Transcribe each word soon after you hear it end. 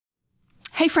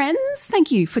Hey friends, thank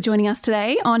you for joining us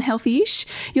today on Healthy-ish,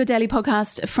 your daily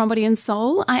podcast from Body and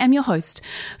Soul. I am your host,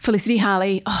 Felicity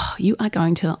Harley. Oh, you are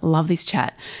going to love this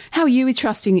chat. How are you with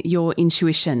trusting your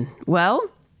intuition? Well,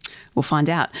 we'll find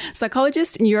out.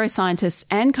 Psychologist, neuroscientist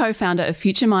and co-founder of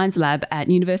Future Minds Lab at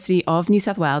University of New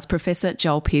South Wales, Professor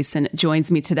Joel Pearson joins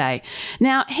me today.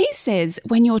 Now, he says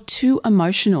when you're too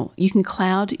emotional, you can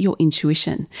cloud your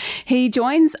intuition. He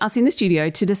joins us in the studio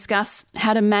to discuss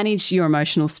how to manage your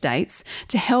emotional states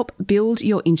to help build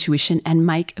your intuition and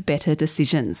make better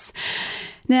decisions.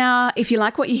 Now, if you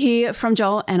like what you hear from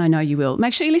Joel, and I know you will,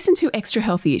 make sure you listen to Extra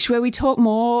Healthy-ish, where we talk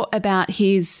more about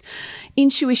his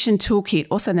intuition toolkit,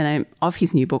 also the name of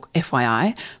his new book,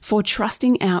 FYI, for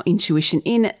trusting our intuition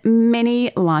in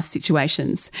many life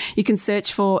situations. You can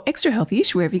search for Extra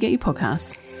Healthy-ish wherever you get your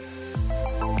podcasts.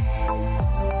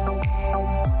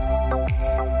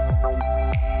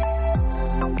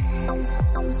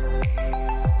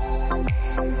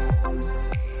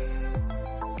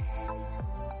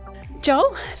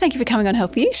 Joel, thank you for coming on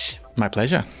Healthy-ish. My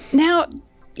pleasure. Now,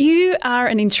 you are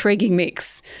an intriguing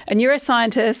mix, a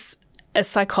neuroscientist, a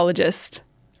psychologist,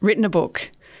 written a book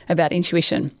about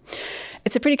intuition.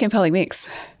 It's a pretty compelling mix.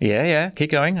 Yeah. Keep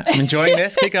going. I'm enjoying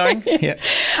this. Keep going. Yeah.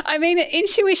 I mean,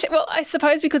 intuition, well, I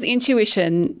suppose because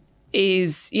intuition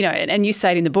is, and you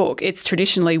say it in the book, it's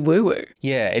traditionally woo-woo.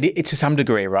 Yeah, it's to some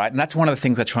degree, right? And that's one of the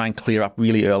things I try and clear up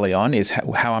really early on is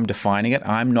how I'm defining it.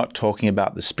 I'm not talking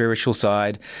about the spiritual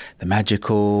side, the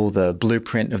magical, the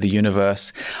blueprint of the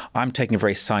universe. I'm taking a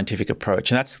very scientific approach.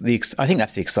 And I think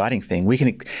that's the exciting thing. We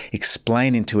can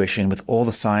explain intuition with all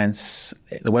the science,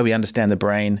 the way we understand the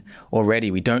brain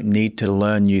already. We don't need to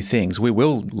learn new things. We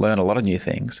will learn a lot of new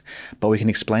things, but we can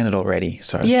explain it already.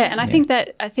 So yeah, and I think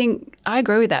I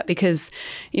agree with that because,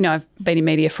 I've been in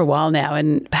media for a while now,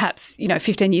 and perhaps,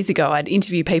 15 years ago, I'd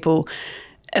interview people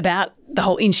about the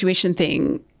whole intuition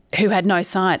thing who had no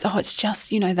science. Oh, it's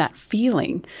just, that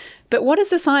feeling. But what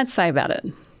does the science say about it?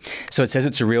 So it says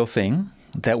it's a real thing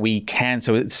that we can.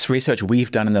 So it's research we've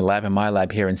done in the lab, in my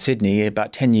lab here in Sydney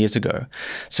about 10 years ago.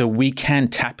 So we can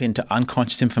tap into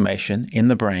unconscious information in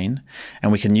the brain,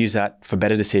 and we can use that for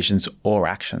better decisions or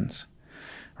actions.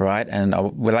 Right, and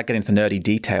without getting into the nerdy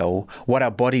detail, what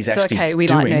our body's actually doing. Okay, we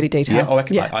like nerdy detail.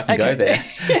 Yeah, I can go there.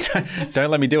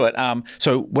 Don't let me do it.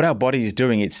 So what our body is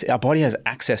doing, our body has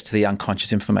access to the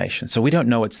unconscious information. So we don't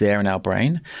know it's there in our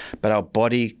brain, but our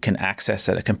body can access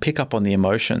it. It can pick up on the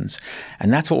emotions,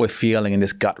 and that's what we're feeling in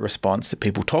this gut response that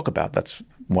people talk about. That's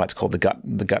why it's called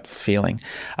the gut feeling.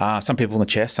 Some people in the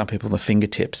chest, some people in the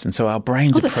fingertips. And so our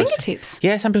brains are fingertips?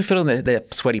 Yeah, some people feel in their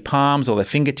sweaty palms or their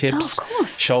fingertips, of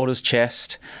course. Shoulders,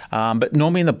 chest, but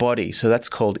normally in the body. So that's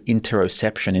called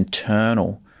interoception,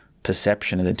 internal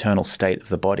perception of the internal state of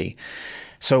the body.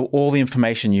 So all the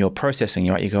information you're processing,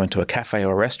 you go into a cafe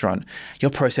or a restaurant,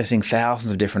 you're processing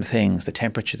thousands of different things, the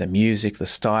temperature, the music, the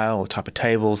style, the type of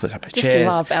tables, the type of chairs.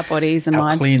 Just love our bodies and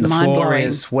minds. How clean the floor blowing.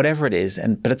 is, whatever it is.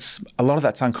 But a lot of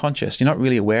that's unconscious. You're not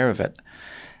really aware of it.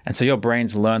 And so your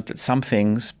brain's learned that some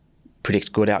things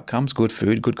predict good outcomes, good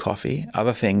food, good coffee.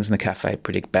 Other things in the cafe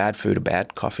predict bad food or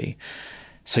bad coffee.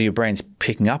 So your brain's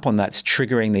picking up on that, it's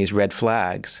triggering these red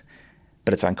flags,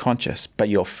 but it's unconscious, but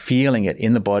you're feeling it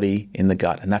in the body, in the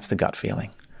gut, and that's the gut feeling.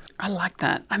 I like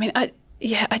that. I mean,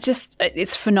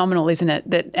 it's phenomenal, isn't it,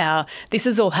 that this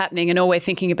is all happening and all we're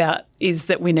thinking about is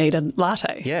that we need a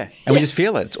latte. Yeah, and we just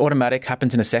feel it. It's automatic,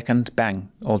 happens in a second, bang,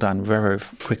 all done very,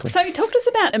 very quickly. So talk to us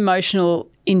about emotional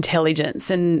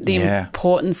intelligence and the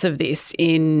importance of this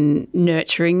in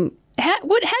nurturing. How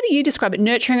do you describe it?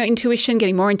 Nurturing our intuition,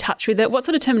 getting more in touch with it? What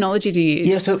sort of terminology do you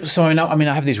use? Yeah, so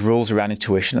I have these rules around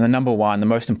intuition. And the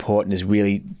most important is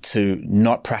really to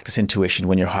not practice intuition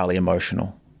when you're highly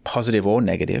emotional, positive or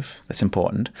negative. That's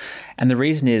important. And the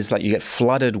reason is you get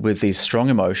flooded with these strong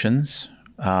emotions,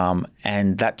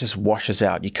 and that just washes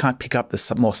out. You can't pick up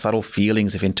the more subtle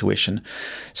feelings of intuition.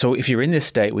 So if you're in this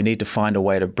state, we need to find a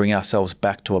way to bring ourselves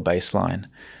back to a baseline.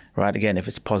 Right? Again, if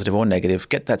it's positive or negative,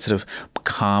 get that sort of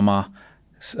calmer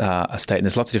state. And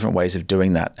there's lots of different ways of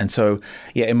doing that. And so,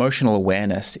 emotional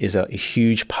awareness is a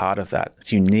huge part of that.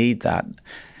 So you need that,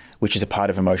 which is a part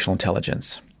of emotional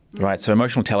intelligence. Right. So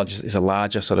emotional intelligence is a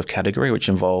larger sort of category which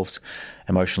involves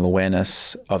emotional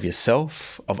awareness of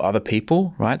yourself, of other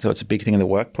people. Right. So it's a big thing in the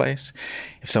workplace.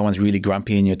 If someone's really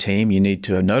grumpy in your team, you need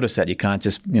to notice that. You can't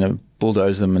just,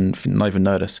 bulldoze them and not even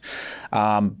notice.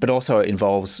 But also it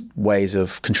involves ways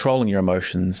of controlling your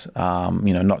emotions,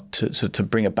 not to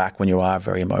bring it back when you are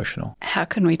very emotional. How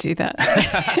can we do that?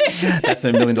 That's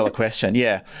the $1 million question.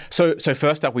 Yeah. So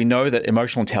first up, we know that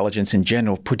emotional intelligence in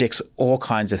general predicts all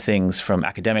kinds of things from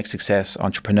academic success,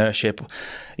 entrepreneurship,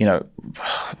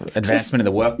 advancement in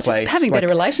the workplace. Just having better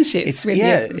relationships with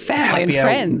your family and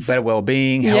friends. Better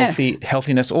well-being,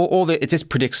 healthiness, it just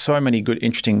predicts so many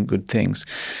interesting things.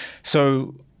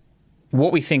 So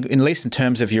what we think, at least in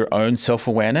terms of your own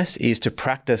self-awareness, is to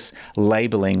practice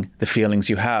labeling the feelings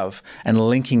you have and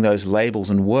linking those labels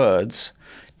and words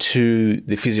to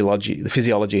the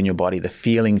physiology in your body, the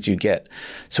feelings you get.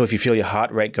 So if you feel your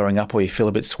heart rate going up, or you feel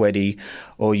a bit sweaty,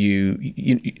 or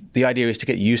the idea is to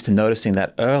get used to noticing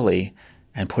that early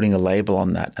and putting a label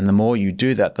on that. And the more you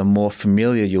do that, the more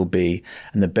familiar you'll be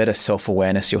and the better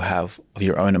self-awareness you'll have of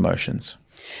your own emotions.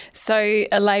 So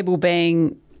a label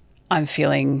being, I'm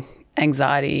feeling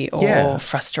anxiety or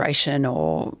frustration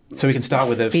or So we can start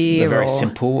with the very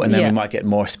simple, and then we might get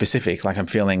more specific, like I'm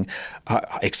feeling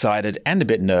excited and a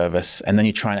bit nervous, and then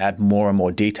you try and add more and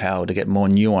more detail to get more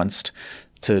nuanced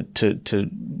to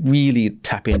really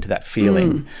tap into that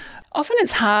feeling. Often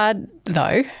it's hard,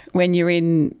 though, when you're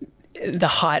in the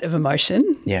height of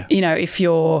emotion. Yeah. If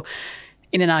you're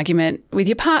in an argument with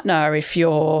your partner, if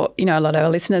you're, a lot of our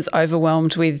listeners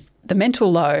overwhelmed with the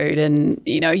mental load and,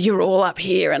 you're all up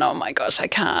here and, oh my gosh, I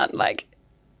can't. Like,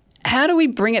 how do we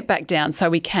bring it back down so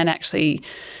we can actually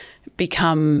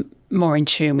become more in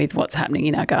tune with what's happening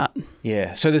in our gut?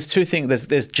 Yeah. So there's two things.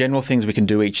 There's general things we can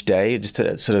do each day, just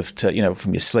to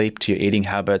from your sleep to your eating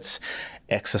habits.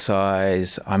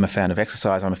 Exercise. I'm a fan of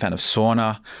exercise. I'm a fan of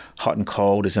sauna. Hot and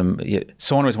cold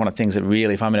sauna is one of the things that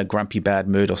really, if I'm in a grumpy, bad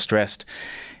mood or stressed,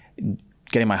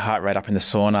 getting my heart rate up in the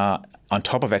sauna on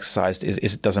top of exercise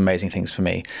does amazing things for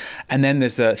me. And then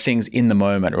there's the things in the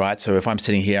moment, right? So if I'm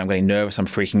sitting here, I'm getting nervous, I'm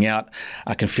freaking out,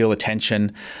 I can feel the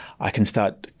tension. I can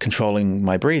start controlling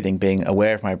my breathing, being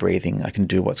aware of my breathing. I can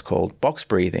do what's called box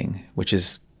breathing, which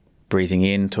is breathing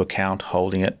in to a count,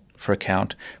 holding it for a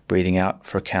count, breathing out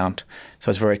for a count. So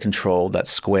it's very controlled, that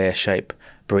square shape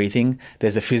breathing.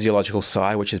 There's a physiological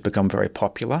sigh, which has become very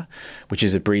popular, which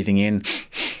is a breathing in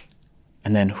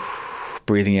and then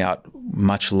breathing out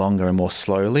much longer and more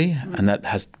slowly. And that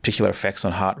has particular effects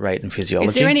on heart rate and physiology.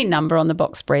 Is there any number on the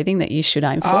box breathing that you should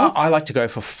aim for? I like to go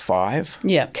for 5,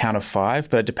 count of 5,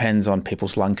 but it depends on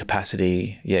people's lung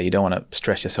capacity. Yeah, you don't want to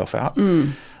stress yourself out.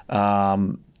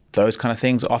 Those kind of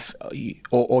things,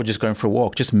 or just going for a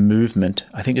walk, just movement.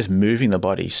 I think just moving the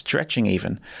body, stretching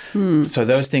even. So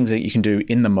those things that you can do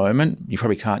in the moment, you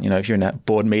probably can't, if you're in that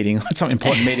board meeting or some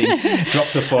important meeting, drop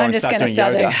the floor and start doing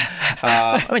yoga.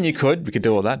 We could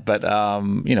do all that, but,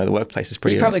 the workplace is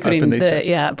pretty open. You probably could in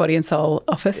the Body and Soul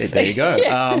office. There you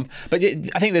go. But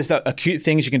I think there's the acute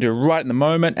things you can do right in the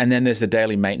moment, and then there's the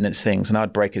daily maintenance things, and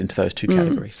I'd break it into those two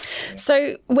categories.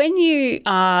 So when you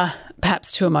are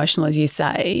perhaps too emotional, as you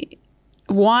say,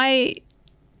 why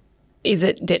is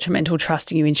it detrimental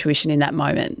trusting your intuition in that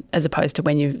moment as opposed to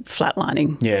when you're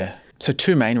flatlining? Yeah. So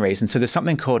 2 main reasons. So there's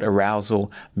something called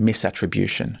arousal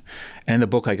misattribution. And in the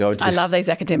book I go into this. I love these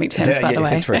academic terms, by the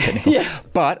way. It's very technical.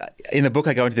 But in the book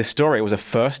I go into this story. It was a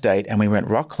first date and we went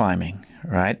rock climbing,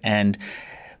 right? And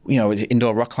it was an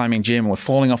indoor rock climbing gym. We're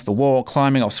falling off the wall,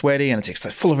 climbing, all sweaty, and it's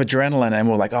full of adrenaline. And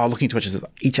we're like, looking into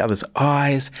each other's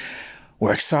eyes.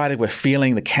 We're excited. We're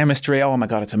feeling the chemistry. Oh, my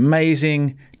God, it's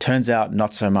amazing. Turns out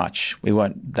not so much. We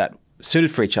weren't that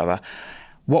suited for each other.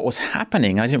 What was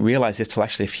happening, and I didn't realize this till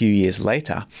actually a few years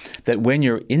later, that when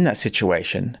you're in that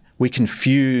situation, we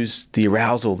confuse the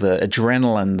arousal, the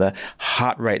adrenaline, the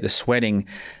heart rate, the sweating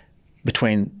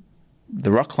between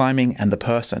the rock climbing and the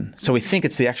person. So we think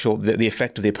it's the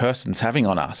effect of the person's having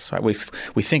on us, right?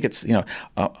 We think it's,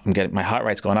 my heart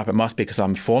rate's gone up. It must be because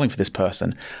I'm falling for this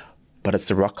person. But it's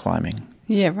the rock climbing.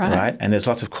 Yeah, right. And there's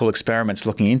lots of cool experiments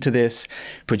looking into this.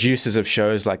 Producers of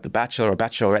shows like The Bachelor or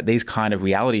Bachelorette, these kind of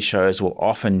reality shows will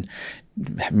often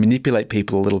manipulate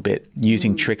people a little bit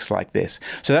using tricks like this.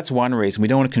 So that's one reason. We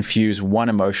don't want to confuse one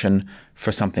emotion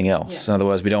for something else. In other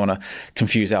words, we don't want to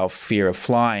confuse our fear of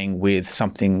flying with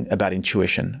something about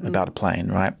intuition, about a plane,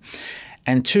 right?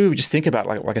 And 2, just think about,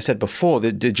 like I said before,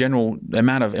 the general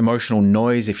amount of emotional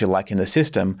noise, if you like, in the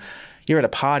system. You're at a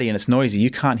party and it's noisy. You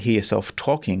can't hear yourself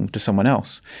talking to someone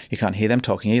else. You can't hear them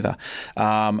talking either.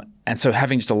 And so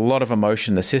having just a lot of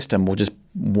emotion in the system will just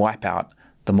wipe out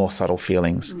the more subtle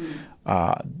feelings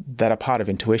that are part of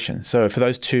intuition. So for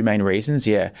those 2 main reasons,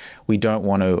 we don't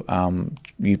want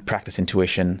to practice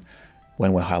intuition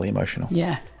when we're highly emotional.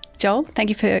 Yeah. Joel, thank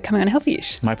you for coming on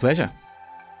Healthy-ish. My pleasure.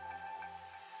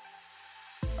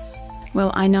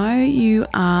 Well, I know you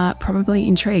are probably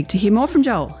intrigued to hear more from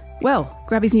Joel. Well,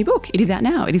 grab his new book. It is out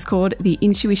now. It is called The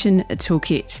Intuition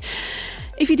Toolkit.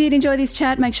 If you did enjoy this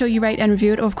chat, make sure you rate and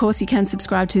review it. Or, of course, you can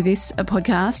subscribe to this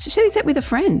podcast. Share this out with a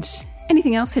friend.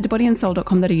 Anything else, head to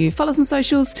bodyandsoul.com.au. Follow us on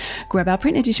socials. Grab our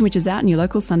print edition, which is out in your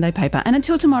local Sunday paper. And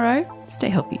until tomorrow, stay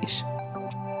healthy-ish.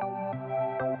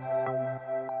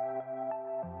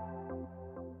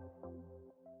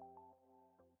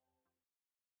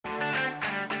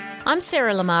 I'm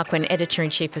Sarah Lamarquin,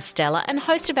 Editor-in-Chief of Stella and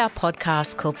host of our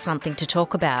podcast called Something to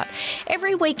Talk About.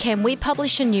 Every weekend we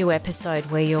publish a new episode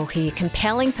where you'll hear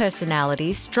compelling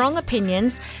personalities, strong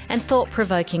opinions and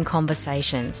thought-provoking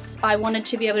conversations. I wanted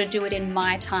to be able to do it in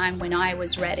my time when I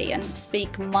was ready and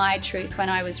speak my truth when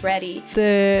I was ready.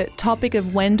 The topic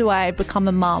of when do I become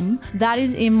a mum, that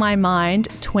is in my mind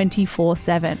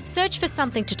 24/7. Search for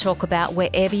Something to Talk About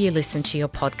wherever you listen to your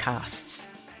podcasts.